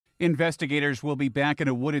Investigators will be back in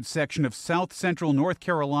a wooded section of south central North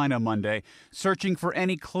Carolina Monday, searching for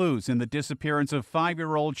any clues in the disappearance of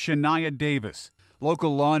 5-year-old Shania Davis.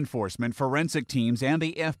 Local law enforcement, forensic teams, and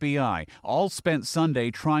the FBI all spent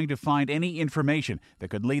Sunday trying to find any information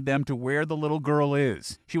that could lead them to where the little girl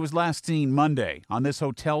is. She was last seen Monday on this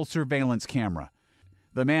hotel surveillance camera.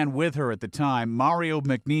 The man with her at the time, Mario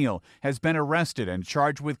McNeil, has been arrested and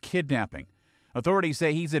charged with kidnapping. Authorities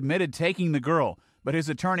say he's admitted taking the girl, but his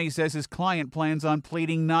attorney says his client plans on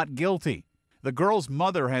pleading not guilty. The girl's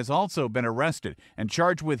mother has also been arrested and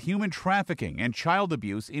charged with human trafficking and child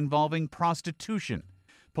abuse involving prostitution.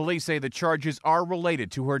 Police say the charges are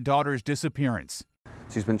related to her daughter's disappearance.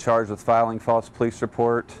 She's been charged with filing false police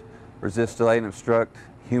report, resist, delay, and obstruct,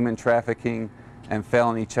 human trafficking, and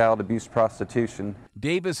felony child abuse prostitution.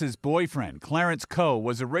 Davis's boyfriend, Clarence Coe,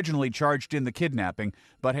 was originally charged in the kidnapping,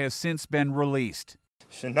 but has since been released.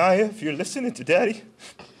 Shania, if you're listening to Daddy,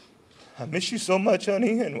 I miss you so much,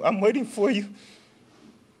 honey, and I'm waiting for you.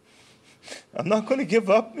 I'm not going to give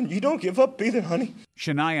up, and you don't give up either, honey.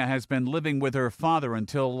 Shania has been living with her father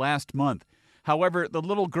until last month. However, the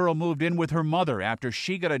little girl moved in with her mother after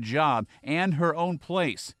she got a job and her own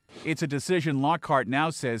place. It's a decision Lockhart now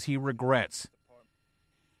says he regrets.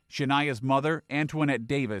 Shania's mother, Antoinette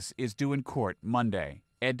Davis, is due in court Monday.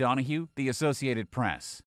 Ed Donahue, The Associated Press.